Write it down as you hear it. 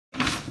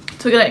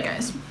Today,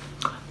 guys,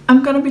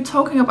 I'm gonna be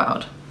talking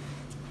about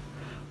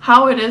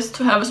how it is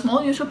to have a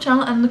small YouTube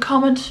channel and the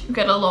comments you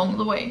get along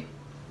the way.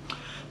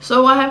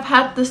 So I have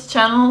had this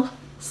channel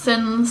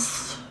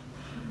since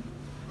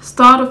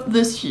start of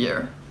this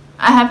year.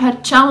 I have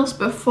had channels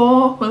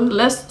before with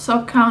less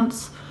sub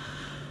counts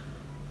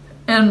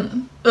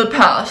in the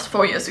past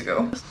 4 years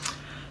ago.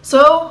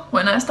 So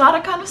when I start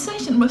a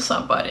conversation with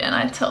somebody and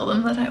I tell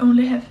them that I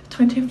only have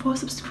 24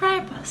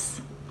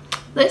 subscribers,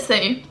 they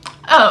say,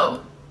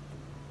 oh,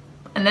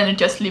 and then it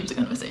just leaves the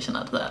conversation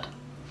after that.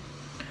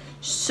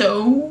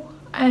 So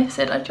I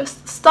said I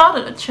just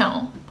started a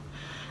channel,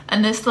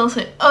 and they still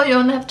say, oh, you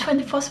only have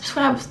 24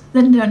 subscribers,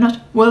 then they're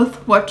not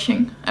worth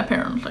watching,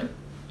 apparently,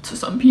 to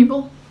some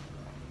people.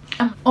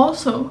 And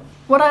also,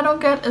 what I don't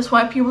get is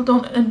why people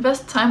don't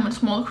invest time in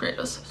small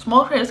creators.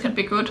 Small creators can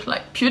be good,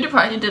 like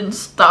PewDiePie. He didn't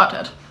start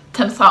at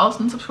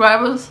 10,000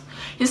 subscribers,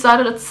 he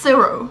started at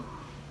 0.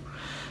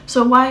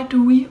 So why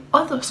do we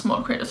other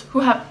small creators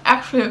who have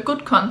actually a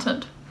good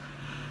content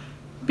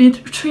be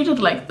treated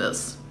like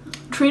this?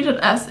 Treated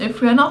as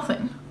if we are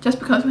nothing, just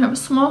because we have a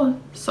small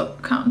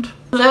sub count.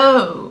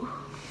 Hello!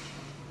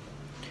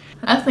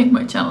 I think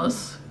my channel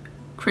is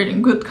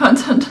creating good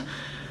content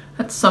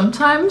at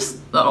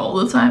sometimes, not all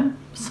the time,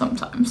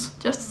 sometimes,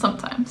 just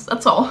sometimes,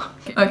 that's all.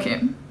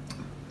 Okay,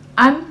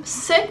 I'm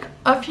sick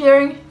of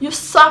hearing you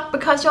suck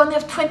because you only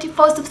have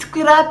 24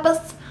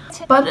 subscribers.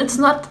 But it's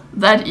not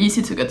that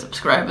easy to get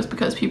subscribers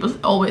because people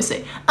always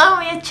say, oh,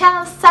 your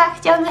channel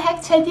sucks, you only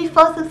have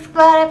 24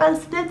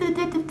 subscribers. They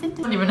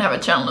don't even have a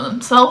channel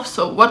themselves,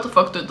 so what the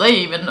fuck do they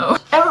even know?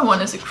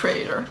 Everyone is a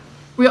creator.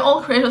 We're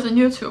all creators on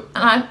YouTube,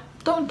 and I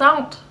don't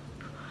doubt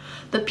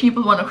that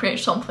people want to create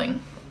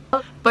something.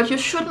 But you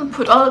shouldn't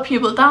put other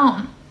people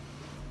down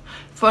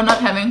for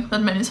not having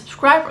that many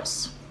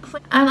subscribers.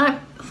 And I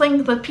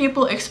think that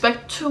people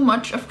expect too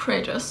much of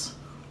creators.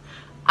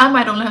 I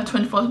might only have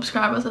 24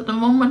 subscribers at the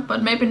moment,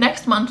 but maybe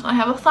next month I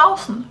have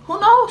 1,000. Who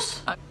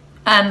knows?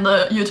 And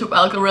the YouTube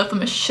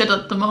algorithm is shit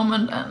at the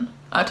moment, and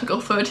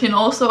Article 13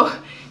 also.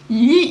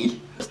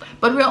 Yee!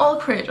 But we're all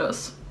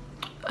creators,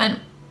 and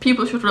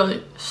people should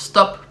really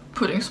stop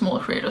putting small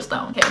creators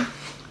down. Okay.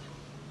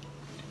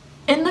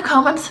 In the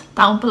comments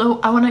down below,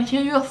 I want to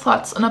hear your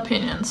thoughts and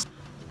opinions.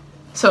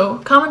 So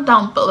comment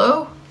down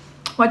below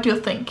what you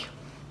think.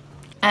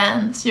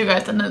 And see you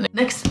guys in the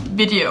next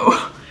video.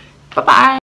 Bye bye!